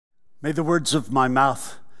May the words of my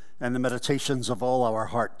mouth and the meditations of all our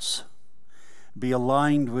hearts be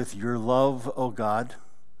aligned with your love, O God,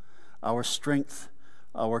 our strength,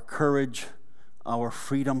 our courage, our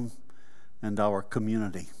freedom, and our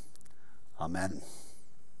community. Amen.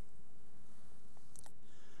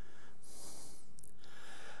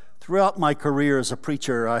 Throughout my career as a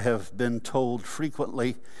preacher, I have been told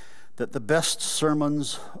frequently that the best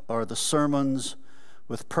sermons are the sermons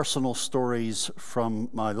with personal stories from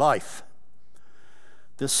my life.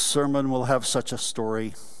 This sermon will have such a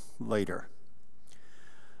story later.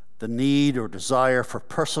 The need or desire for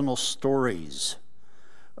personal stories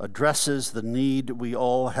addresses the need we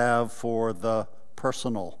all have for the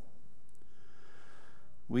personal.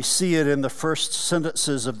 We see it in the first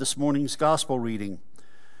sentences of this morning's gospel reading.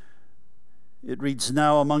 It reads,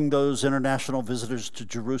 "Now among those international visitors to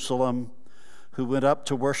Jerusalem who went up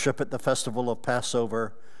to worship at the festival of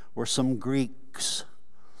Passover were some Greeks.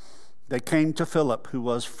 They came to Philip, who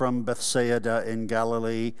was from Bethsaida in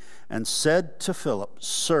Galilee, and said to Philip,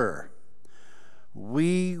 'Sir,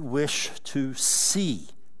 we wish to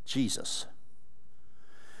see Jesus.'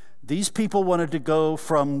 These people wanted to go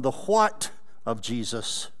from the what of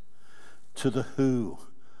Jesus to the who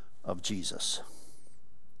of Jesus.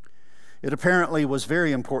 It apparently was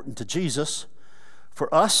very important to Jesus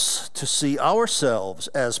for us to see ourselves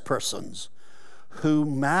as persons who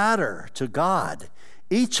matter to God.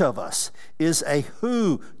 Each of us is a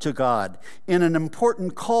who to God, in an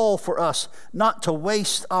important call for us not to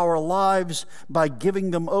waste our lives by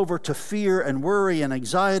giving them over to fear and worry and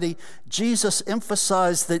anxiety. Jesus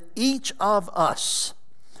emphasized that each of us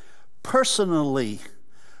personally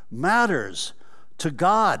matters to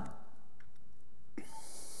God.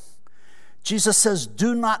 Jesus says,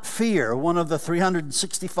 do not fear. One of the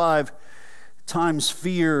 365 times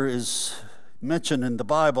fear is mentioned in the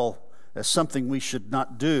Bible as something we should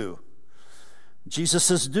not do. Jesus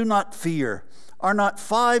says, do not fear. Are not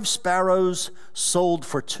 5 sparrows sold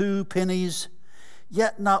for 2 pennies?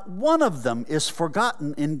 Yet not one of them is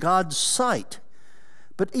forgotten in God's sight.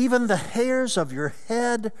 But even the hairs of your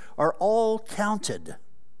head are all counted.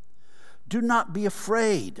 Do not be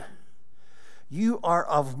afraid. You are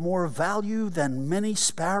of more value than many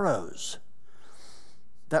sparrows."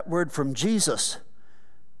 That word from Jesus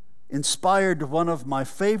inspired one of my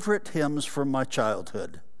favorite hymns from my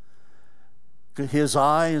childhood. His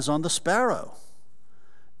eye is on the sparrow,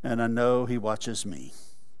 and I know he watches me.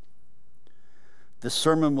 This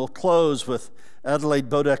sermon will close with Adelaide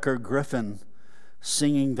Bodecker Griffin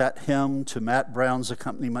singing that hymn to Matt Brown's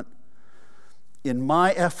accompaniment. In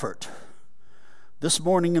my effort this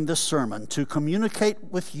morning in this sermon to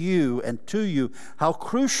communicate with you and to you how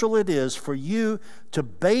crucial it is for you to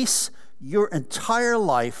base your entire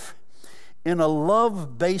life in a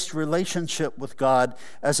love-based relationship with God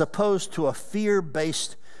as opposed to a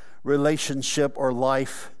fear-based relationship or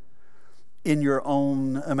life in your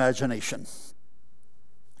own imagination.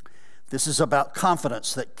 This is about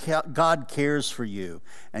confidence that God cares for you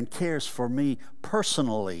and cares for me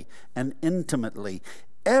personally and intimately.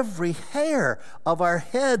 Every hair of our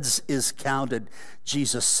heads is counted,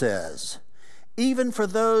 Jesus says, even for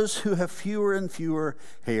those who have fewer and fewer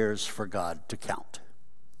hairs for God to count.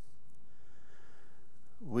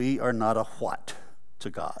 We are not a what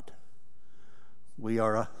to God. We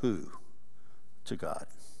are a who to God.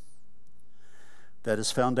 That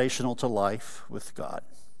is foundational to life with God.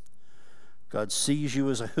 God sees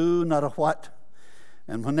you as a who, not a what.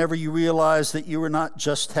 And whenever you realize that you are not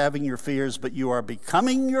just having your fears, but you are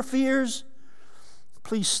becoming your fears,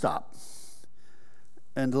 please stop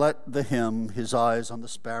and let the hymn, "His Eyes on the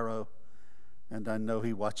Sparrow, and I Know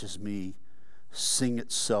He Watches Me," sing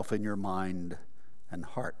itself in your mind and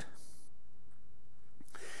heart.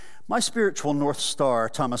 My spiritual North Star,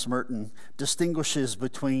 Thomas Merton, distinguishes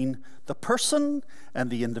between the person and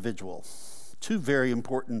the individual. 2 very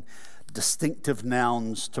important distinctive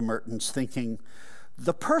nouns to Merton's thinking.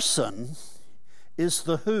 The person is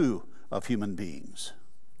the who of human beings.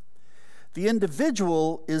 The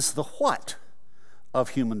individual is the what of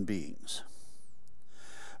human beings.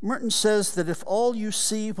 Merton says that if all you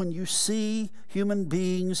see when you see human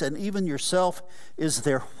beings and even yourself is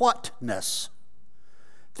their whatness,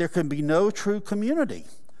 there can be no true community,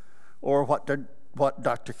 or what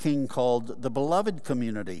Dr. King called the beloved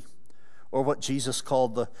community, or what Jesus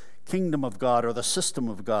called the kingdom of God or the system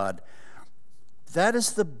of God. That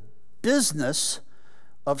is the business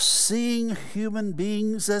of seeing human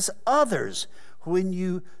beings as others when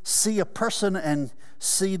you see a person and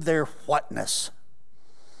see their whatness.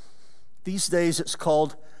 These days it's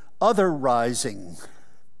called otherizing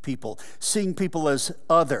people, seeing people as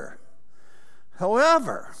other.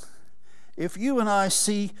 However, If you and I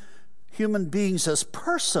see human beings as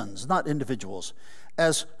persons, not individuals,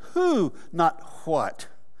 as who, not what,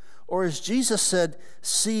 or as Jesus said,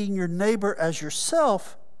 seeing your neighbor as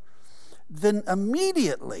yourself, then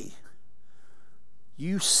immediately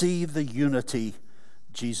you see the unity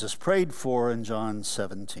Jesus prayed for in John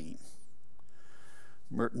 17.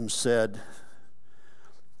 Merton said,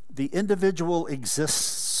 the individual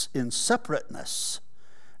exists in separateness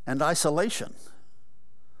and isolation.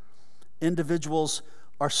 Individuals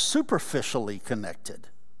are superficially connected.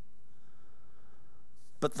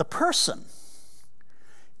 But the person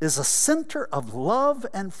is a center of love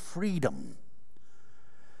and freedom.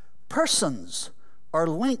 Persons are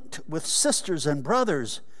linked with sisters and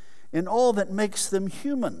brothers in all that makes them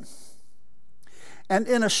human, and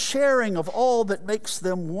in a sharing of all that makes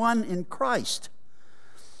them one in Christ.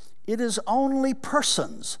 It is only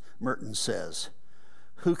persons, Merton says,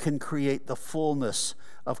 who can create the fullness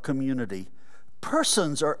of community.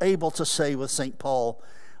 Persons are able to say with St. Paul,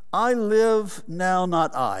 I live now,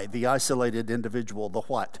 not I, the isolated individual, the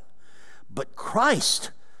what, but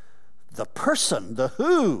Christ, the person, the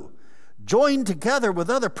who, joined together with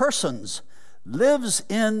other persons, lives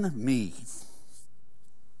in me.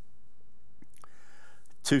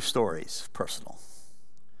 Two stories, personal.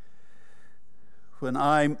 When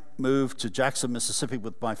I moved to Jackson, Mississippi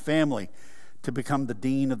with my family to become the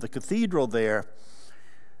dean of the cathedral there,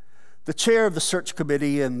 the chair of the search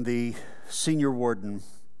committee and the senior warden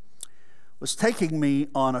was taking me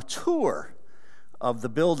on a tour of the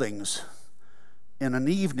buildings in an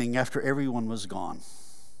evening after everyone was gone.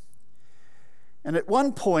 And at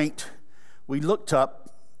one point, we looked up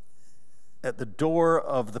at the door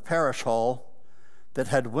of the parish hall that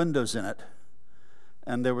had windows in it,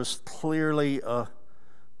 and there was clearly a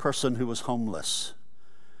person who was homeless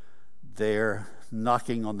there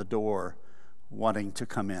knocking on the door, wanting to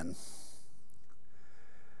come in.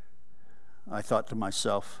 I thought to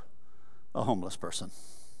myself, a homeless person.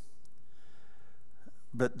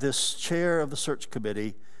 But this chair of the search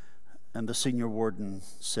committee and the senior warden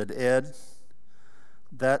said, Ed,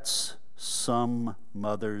 that's some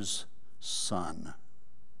mother's son.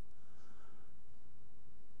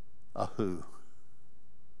 A who?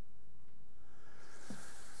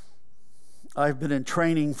 I've been in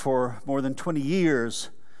training for more than 20 years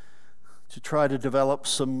to try to develop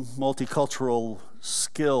some multicultural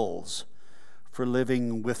skills for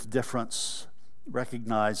living with difference,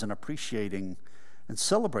 recognizing and appreciating and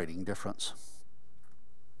celebrating difference.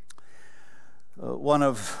 One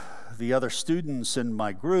of the other students in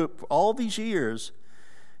my group all these years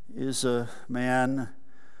is a man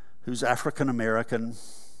who's African American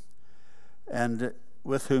and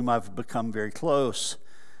with whom I've become very close,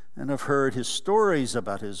 and I've heard his stories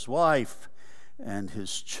about his wife and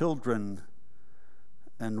his children.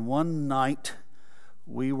 And one night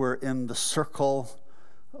we were in the circle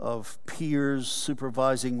of peers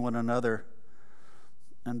supervising one another,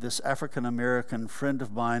 and this African American friend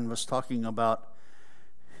of mine was talking about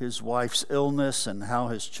his wife's illness and how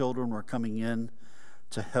his children were coming in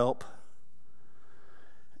to help.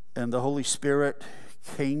 And the Holy Spirit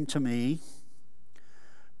came to me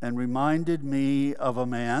and reminded me of a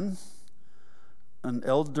man, an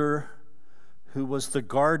elder who was the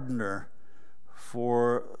gardener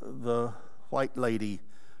for the white lady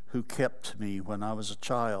who kept me when I was a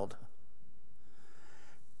child.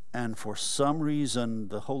 And for some reason,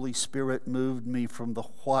 the Holy Spirit moved me from the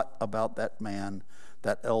what about that man,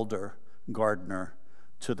 that elder gardener,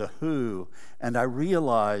 to the who. And I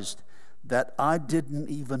realized that I didn't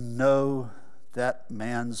even know that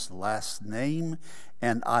man's last name,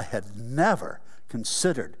 and I had never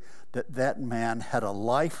considered that that man had a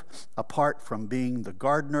life apart from being the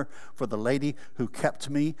gardener for the lady who kept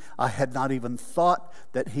me. I had not even thought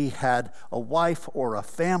that he had a wife or a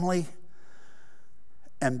family.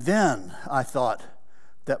 And then I thought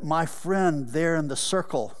that my friend there in the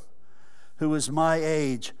circle, who was my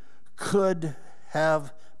age, could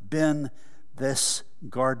have been this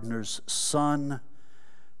gardener's son.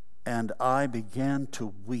 And I began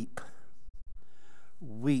to weep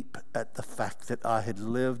at the fact that I had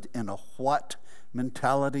lived in a what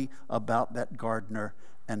mentality about that gardener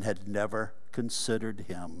and had never considered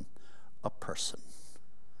him a person,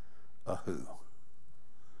 a who.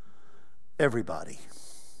 Everybody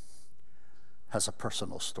has a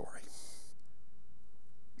personal story.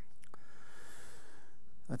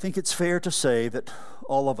 I think it's fair to say that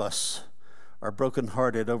all of us are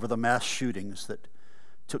brokenhearted over the mass shootings that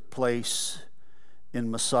took place in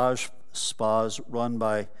massage spas run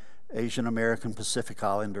by Asian American Pacific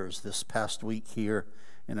Islanders this past week here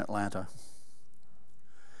in Atlanta.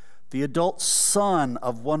 the adult son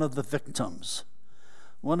of one of the victims.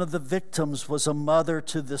 One of the victims was a mother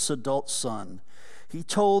to this adult son. He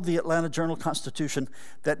told the Atlanta Journal-Constitution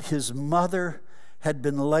that his mother had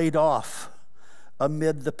been laid off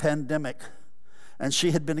amid the pandemic, and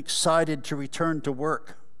she had been excited to return to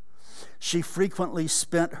work. She frequently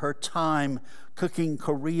spent her time cooking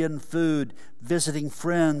Korean food, visiting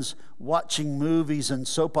friends, watching movies and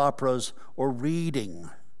soap operas, or reading.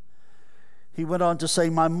 He went on to say,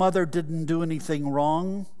 "My mother didn't do anything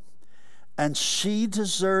wrong, and she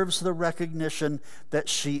deserves the recognition that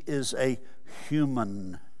she is a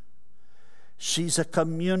human. She's a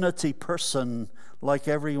community person like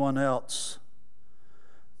everyone else.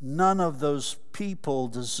 None of those people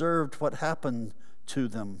deserved what happened to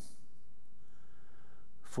them."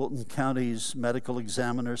 Fulton County's medical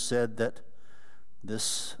examiner said that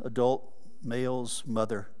this adult male's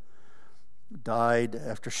mother died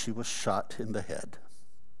after she was shot in the head.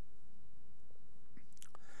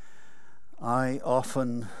 I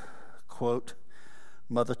often quote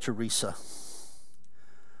Mother Teresa,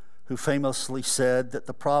 who famously said that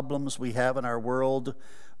the problems we have in our world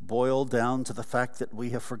boil down to the fact that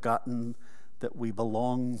we have forgotten that we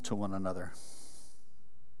belong to one another.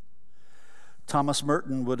 Thomas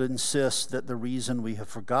Merton would insist that the reason we have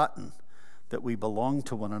forgotten that we belong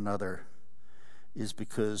to one another is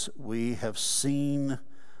because we have seen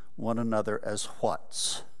one another as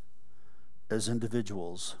whats, as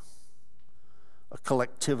individuals, a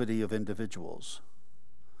collectivity of individuals,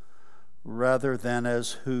 rather than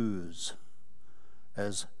as whos,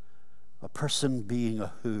 as a person being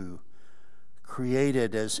a who,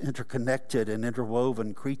 created as interconnected and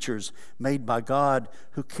interwoven creatures made by God,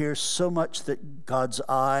 who cares so much that God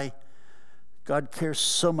cares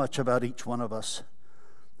so much about each one of us,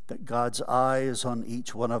 that God's eye is on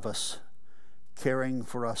each one of us, caring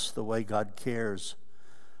for us the way God cares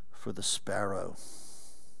for the sparrow.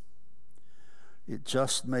 It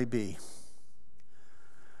just may be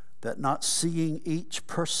that not seeing each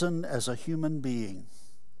person as a human being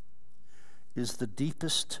is the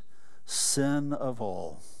deepest sin of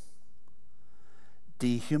all.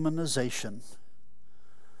 Dehumanization,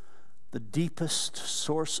 the deepest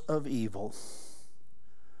source of evil,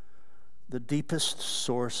 the deepest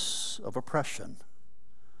source of oppression,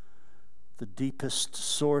 the deepest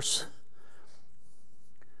source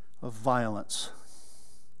of violence,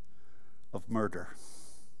 of murder,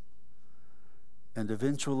 and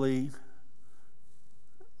eventually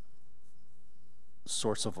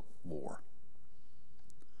source of war.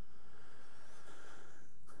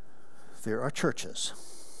 There are churches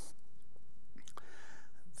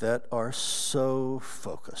that are so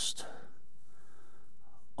focused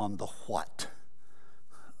on the what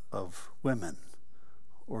of women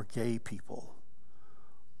or gay people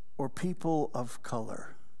or people of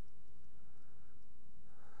color.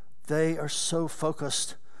 They are so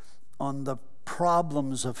focused on the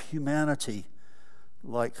problems of humanity,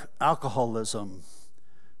 like alcoholism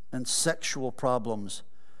and sexual problems,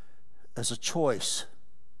 as a choice,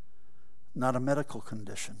 not a medical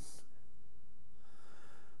condition.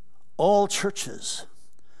 All churches,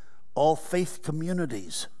 all faith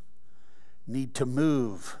communities need to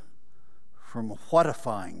move from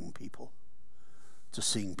whatifying people to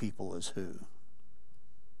seeing people as who.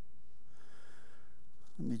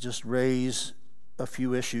 Let me just raise a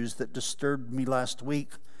few issues that disturbed me last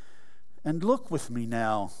week, and look with me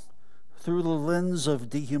now through the lens of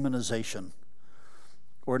dehumanization,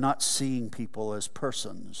 or not seeing people as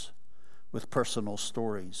persons with personal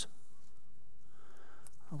stories.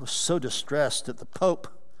 I was so distressed at the Pope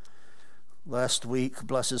last week,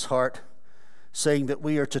 bless his heart, saying that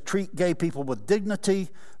we are to treat gay people with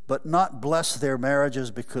dignity, but not bless their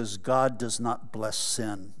marriages because God does not bless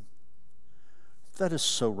sin. That is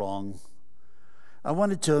so wrong. I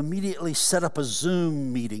wanted to immediately set up a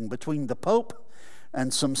Zoom meeting between the Pope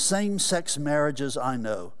and some same-sex marriages I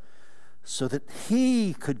know, so that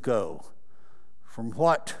he could go from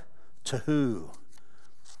what to who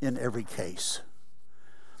in every case.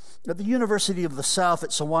 At the University of the South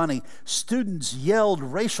at Sewanee, students yelled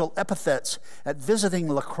racial epithets at visiting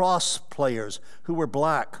lacrosse players who were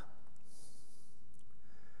black.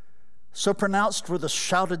 So pronounced were the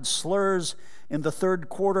shouted slurs in the third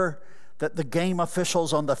quarter that the game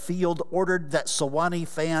officials on the field ordered that Sewanee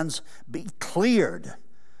fans be cleared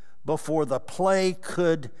before the play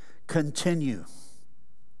could continue.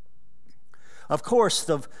 Of course,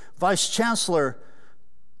 the vice chancellor,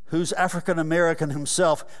 who's African American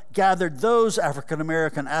himself, gathered those African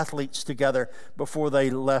American athletes together before they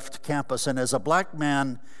left campus, and as a black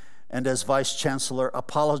man and as vice chancellor,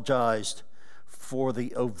 apologized for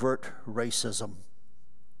the overt racism.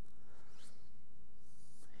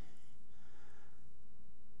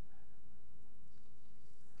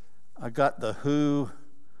 I got the who,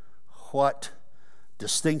 what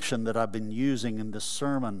distinction that I've been using in this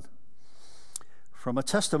sermon from a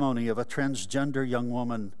testimony of a transgender young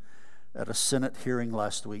woman at a Senate hearing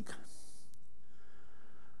last week.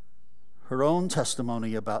 Her own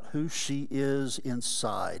testimony about who she is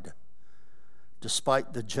inside,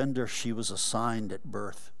 despite the gender she was assigned at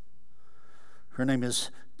birth. Her name is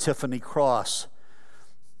Tiffany Cross.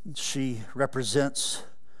 She represents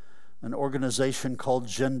an organization called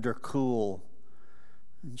Gender Cool.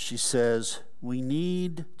 And she says, we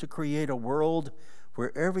need to create a world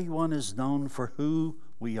where everyone is known for who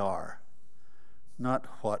we are, not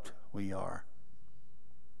what we are.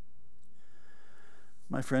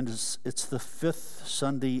 My friends, it's the 5th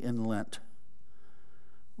Sunday in Lent.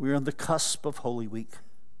 We're on the cusp of Holy Week.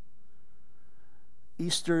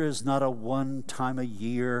 Easter is not a one time a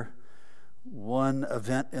year, one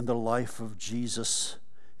event in the life of Jesus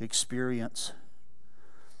experience.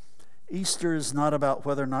 Easter is not about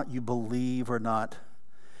whether or not you believe or not,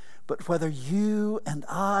 but whether you and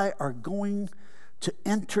I are going to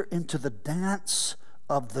enter into the dance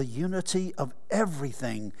of the unity of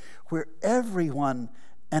everything, where everyone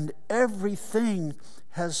and everything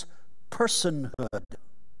has personhood.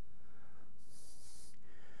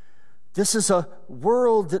 This is a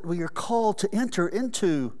world that we are called to enter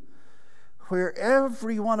into, where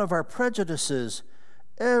every one of our prejudices,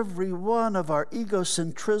 every one of our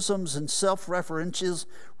egocentrisms and self-references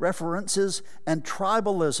and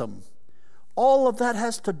tribalism, all of that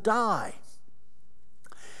has to die.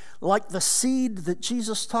 Like the seed that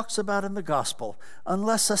Jesus talks about in the gospel,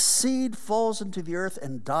 unless a seed falls into the earth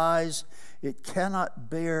and dies, it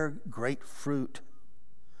cannot bear great fruit.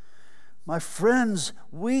 My friends,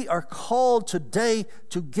 we are called today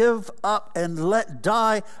to give up and let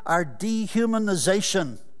die our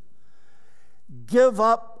dehumanization. Give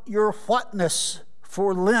up your whatness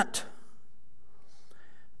for Lent.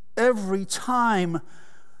 Every time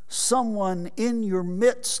someone in your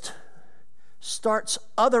midst starts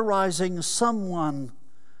otherizing someone,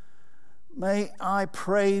 may I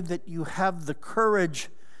pray that you have the courage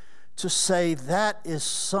to say, that is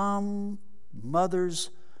some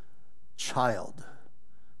mother's child.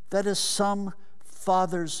 That is some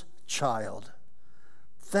father's child.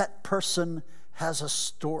 That person has a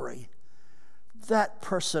story. That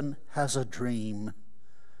person has a dream.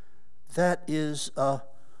 That is a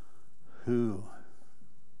who.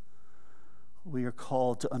 We are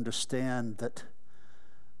called to understand that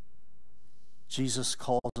Jesus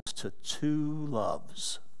calls us to two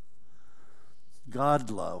loves. God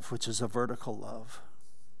love, which is a vertical love,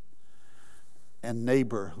 and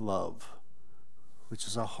neighbor love, which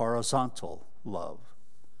is a horizontal love.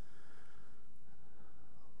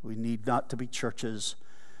 We need not to be churches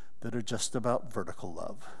that are just about vertical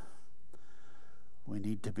love. We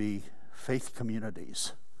need to be faith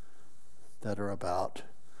communities that are about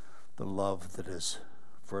the love that is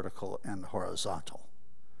vertical and horizontal.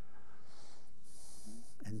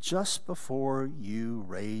 And just before you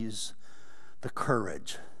raise the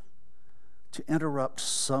courage to interrupt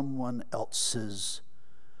someone else's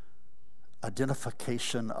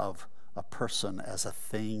identification of a person as a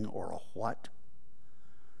thing or a what,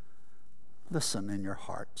 listen in your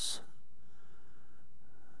hearts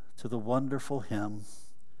to the wonderful hymn,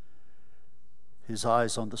 His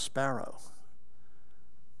Eyes on the Sparrow,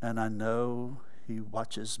 and I know He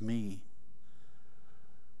watches me.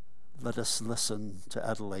 Let us listen to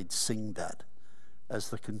Adelaide sing that as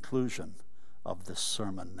the conclusion of this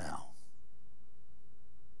sermon now.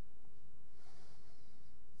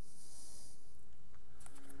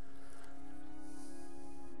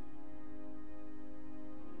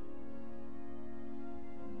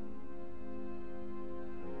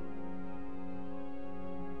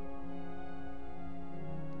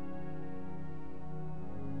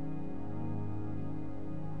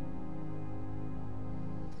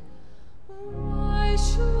 Why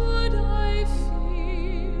should I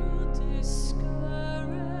feel discouraged?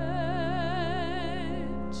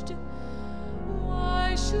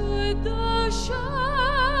 Why should the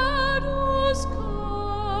shadows come?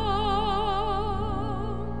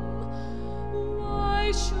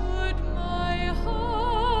 Why should my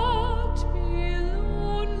heart be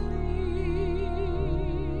lonely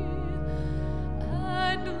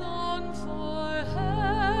and long for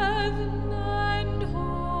heaven and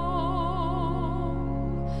home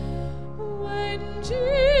when Jesus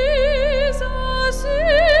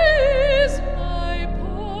is my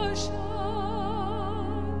portion,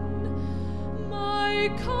 my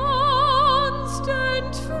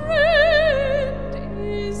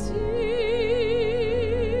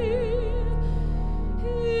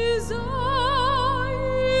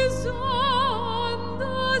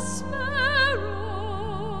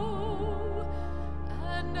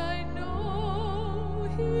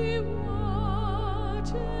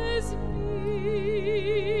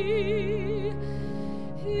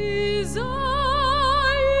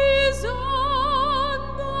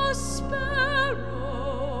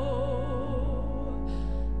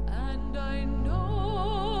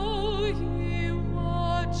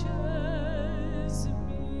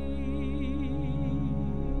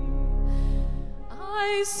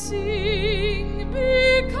see